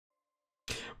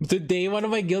Today, one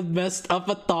of my guild messed up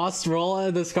a toss roll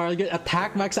and the Scarlet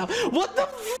attack max out. What the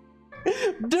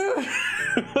dude?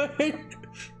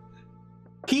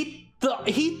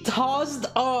 he tossed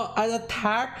an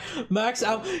attack max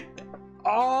out.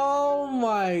 Oh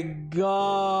my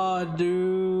god,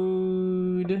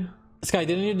 dude. Sky,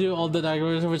 didn't you do all the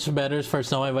diagrams which matters for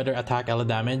Snow White weather attack ele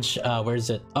damage? Where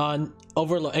is it?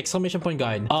 Overload exclamation point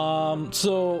guide.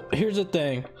 So here's the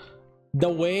thing. The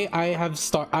way I have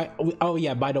oh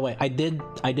yeah, by the way, I did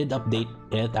update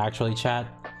it actually, chat.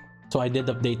 So I did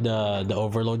update the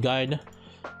overload guide,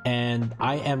 and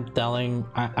I've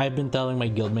been telling my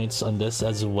guildmates on this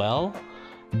as well,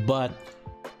 but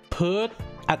put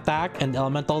attack and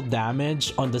elemental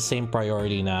damage on the same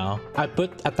priority now. I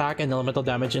put attack and elemental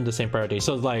damage in the same priority.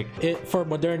 So like for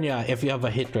Modernia, if you have a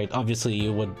hit rate, obviously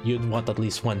you'd want at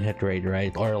least 1 hit rate,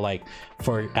 right? Or like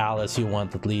for Alice, you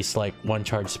want at least like 1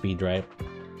 charge speed, right?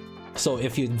 So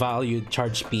if you value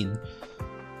charge speed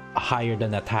higher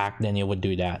than attack, then you would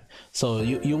do that. So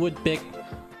you would pick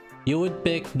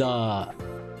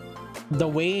the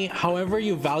way, however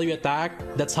you value attack,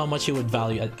 that's how much you would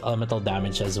value elemental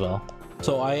damage as well.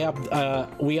 So I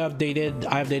updated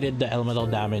the elemental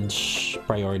damage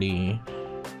priority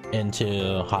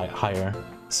into higher.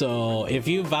 So if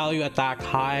you value attack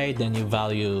high, then you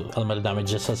value elemental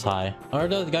damage just as high. Or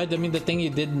the guy, I mean, the thing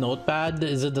you did notepad,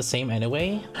 is it the same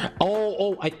anyway?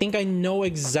 Oh, I think I know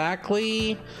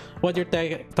exactly what you're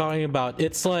talking about.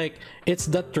 It's like, it's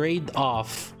the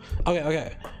trade-off.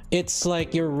 Okay. It's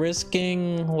like you're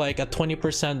risking like a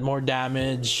 20% more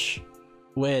damage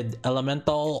with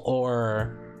elemental,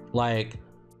 or like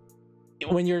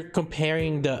when you're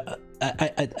comparing the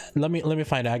let me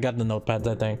find it. I got the notepads,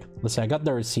 I think. Listen, I got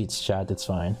the receipts, chat. It's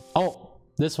fine. Oh,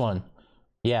 this one.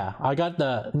 Yeah, I got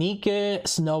the Nikke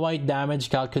Snow White damage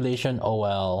calculation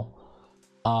OL.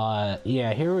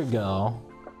 Yeah, here we go.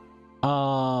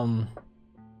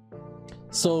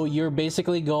 So you're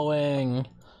basically going,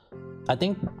 I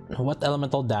think, what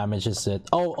elemental damage is it?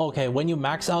 Oh, okay. When you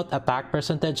max out attack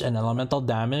percentage and elemental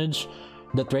damage,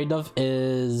 the trade-off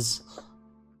is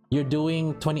you're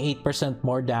doing 28%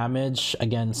 more damage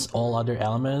against all other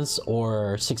elements,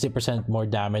 or 60% more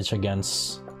damage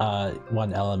against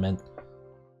one element.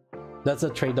 That's the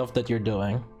trade-off that you're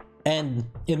doing. And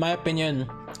in my opinion,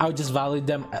 I would just value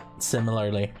them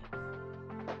similarly.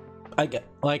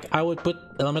 I would put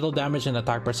elemental damage and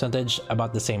attack percentage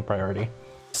about the same priority.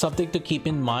 Something to keep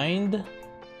in mind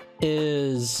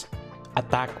is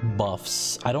attack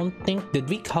buffs. I don't think, did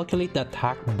we calculate the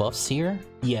attack buffs here?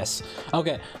 Yes.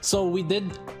 Okay, so we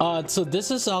did, so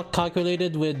this is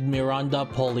calculated with Miranda,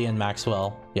 Polly, and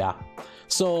Maxwell. Yeah.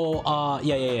 So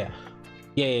yeah,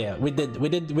 we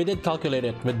did calculate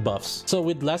it with buffs. So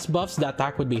with less buffs, the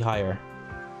attack would be higher.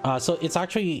 So it's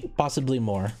actually possibly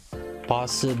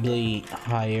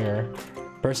higher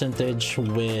percentage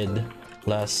with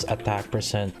less attack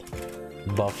percent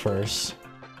buffers,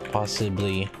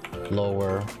 possibly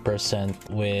lower percent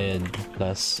with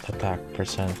less attack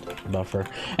percent buffer.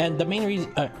 And the main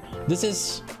reason, this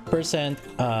is percent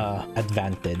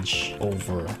advantage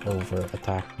over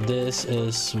attack. This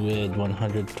is with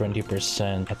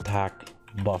 120% attack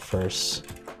buffers.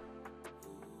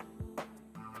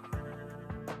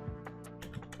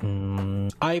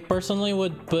 I personally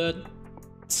would put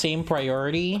same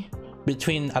priority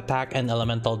between attack and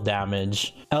elemental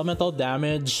damage. Elemental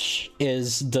damage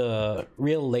is the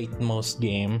real late-most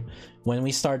game when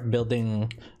we start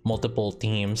building multiple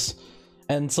teams.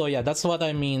 And so yeah, that's what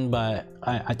I mean by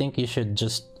I think you should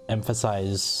just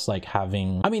emphasize like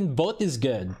having, I mean, both is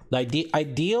good. Like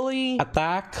ideally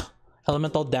attack,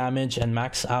 elemental damage, and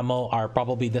max ammo are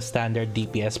probably the standard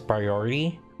DPS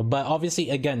priority. But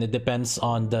obviously, again, it depends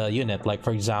on the unit. Like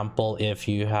for example, if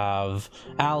you have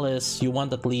Alice, you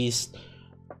want at least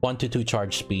 1 to 2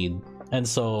 charge speed, and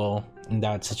so in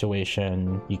that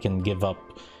situation you can give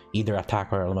up either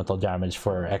attack or elemental damage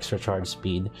for extra charge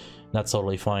speed. That's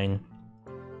totally fine.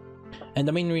 And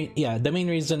the main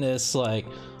reason is like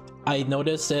I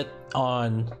noticed it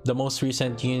on the most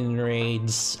recent union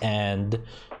raids and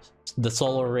the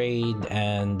solo raid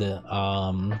and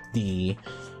the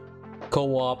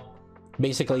co-op,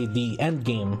 basically the end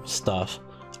game stuff.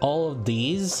 All of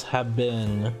these have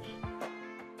been,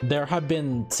 there have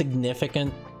been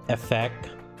significant effect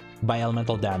by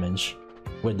elemental damage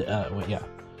with yeah,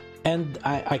 and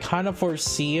I kind of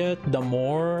foresee it. The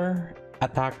more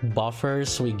attack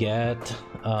buffers we get,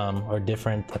 or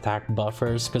different attack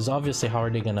buffers, because obviously how are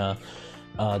they gonna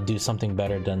do something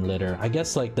better than litter? I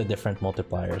guess like the different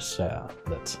multipliers.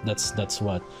 That's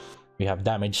what we have.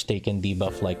 Damage taken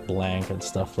debuff like Blanc and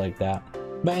stuff like that.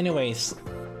 But anyways,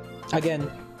 again,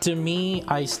 to me,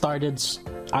 I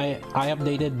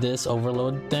updated this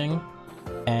overload thing,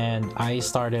 and I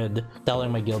started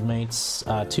telling my guildmates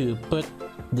to put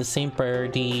the same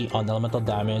priority on elemental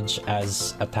damage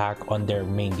as attack on their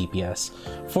main DPS.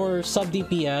 For sub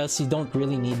DPS, you don't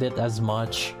really need it as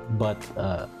much, but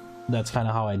that's kind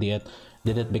of how I did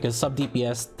it because sub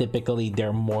DPS typically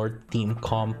they're more team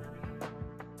comp.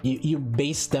 You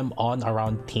base them on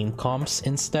around team comps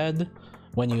instead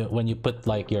when you put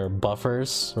like your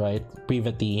buffers, right?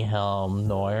 Privity, Helm,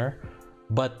 Noir.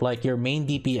 But like your main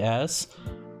DPS,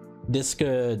 this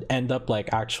could end up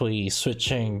like actually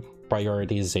switching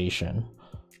prioritization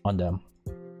on them.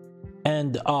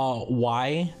 And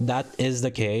why that is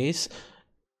the case,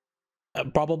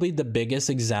 probably the biggest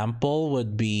example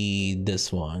would be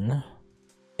this one.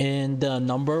 In the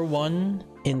number one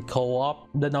in co-op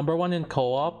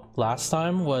last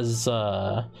time was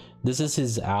this is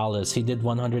his Alice. He did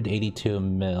 182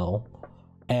 mil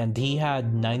and he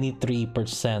had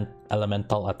 93%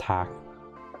 elemental attack.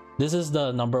 This is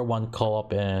the number one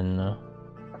co-op in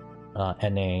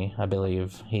NA, I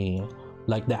believe.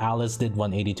 The Alice did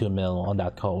 182 mil on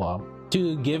that co-op.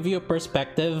 To give you a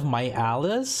perspective, my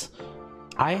Alice,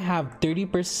 I have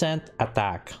 30%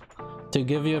 attack. To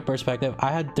give you a perspective,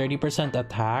 I had 30%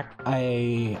 attack.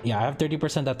 I have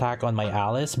 30% attack on my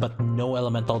Alice, but no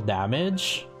elemental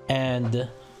damage. And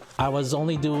I was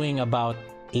only doing about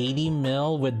 80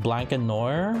 mil with Blanc and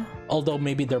Noir. Although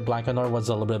maybe their Blanc and Noir was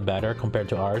a little bit better compared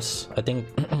to ours. I think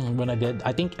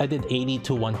I did 80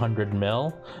 to 100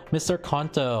 mil. Mr.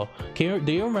 Kanto,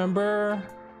 do you remember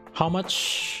how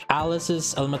much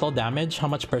Alice's elemental damage? How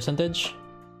much percentage?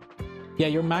 Yeah,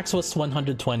 your max was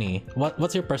 120.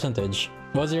 What's your percentage?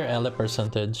 What was your LA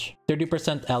percentage?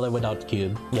 30% LA without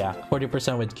cube. Yeah,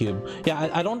 40% with cube. Yeah,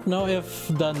 I don't know if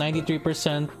the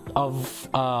 93% of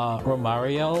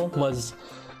Romario was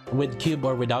with cube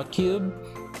or without cube,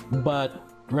 but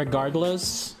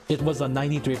regardless, it was a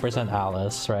 93%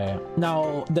 Alice, right?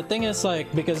 Now, the thing is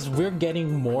like, because we're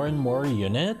getting more and more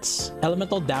units,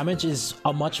 elemental damage is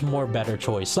a much more better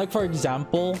choice. Like for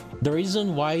example, the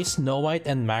reason why Snow White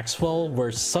and Maxwell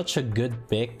were such a good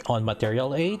pick on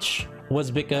Material H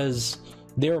was because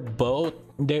they were both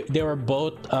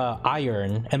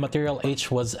iron and Material H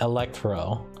was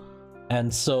electro.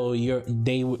 And so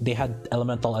they had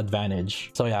elemental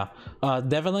advantage. So yeah,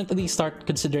 definitely start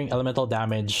considering elemental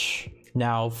damage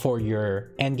now for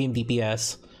your endgame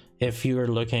DPS if you're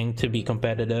looking to be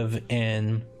competitive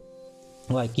in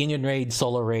like Union Raid,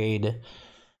 Solo Raid,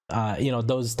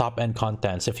 those top end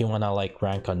contents if you want to like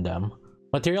rank on them.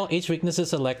 Material H weakness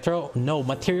is electro? No,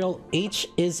 Material H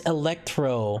is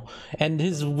electro, and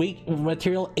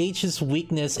Material H's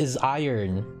weakness is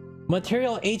iron.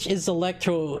 Material H is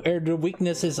electro, or the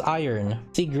weakness is iron.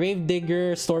 See,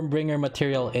 Gravedigger, Stormbringer,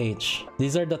 Material H.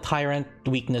 These are the tyrant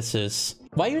weaknesses.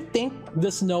 Why you think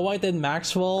the Snow White and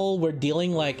Maxwell were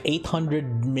dealing like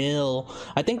 800 mil?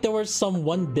 I think there was some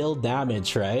 1 bill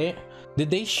damage, right? Did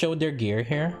they show their gear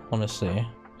here? Let me see.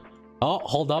 Oh,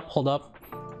 hold up.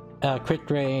 Crit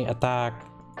ray, attack,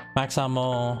 max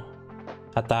ammo,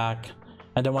 attack,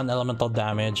 and then 1 elemental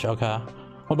damage. Okay.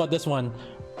 What about this one?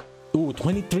 Ooh,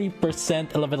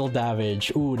 23% elemental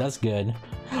damage. Ooh, that's good.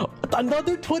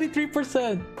 Another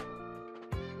 23%.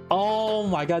 Oh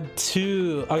my god,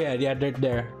 2. Oh yeah, they're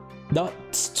there.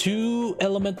 That's 2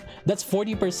 element. That's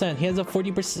 40%. He has a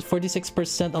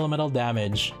 46% elemental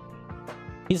damage.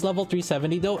 He's level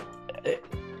 370 though.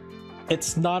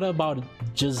 It's not about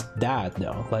just that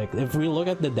though. Like if we look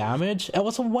at the damage, it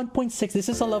was a 1.6. This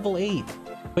is a level 8.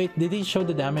 Wait, did he show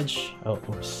the damage? Oh,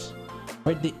 oops.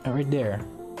 Right there.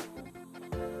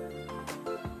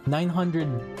 900.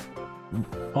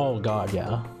 Oh god,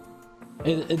 yeah.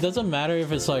 It doesn't matter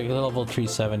if it's like level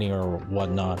 370 or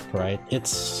whatnot, right?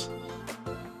 It's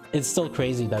still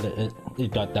crazy that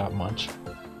it got that much.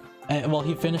 And, well,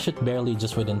 he finished it barely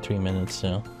just within 3 minutes,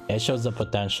 so yeah, it shows the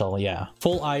potential. Yeah,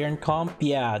 full iron comp.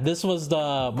 Yeah, this was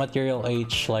the Material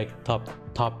H like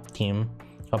top team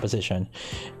composition.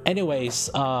 Anyways,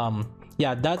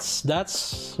 yeah,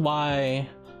 that's why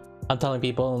I'm telling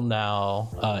people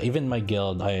now, even my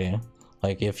guild, I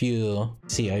like, if you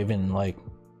see, I even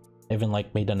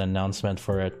made an announcement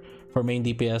for it. For main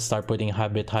DPS, start putting a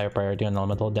bit higher priority on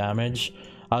elemental damage.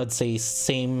 I would say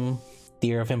same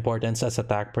tier of importance as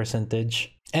attack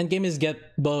percentage. Endgame is get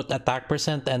both attack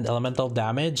percent and elemental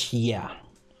damage. Yeah,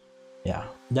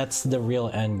 that's the real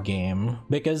end game,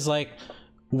 because like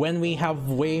when we have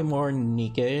way more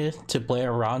Nikke to play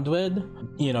around with,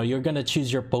 you're gonna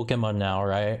choose your Pokemon now,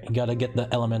 right? You gotta get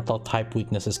the elemental type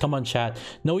weaknesses. Come on, chat,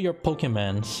 know your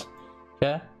Pokemons.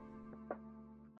 Okay.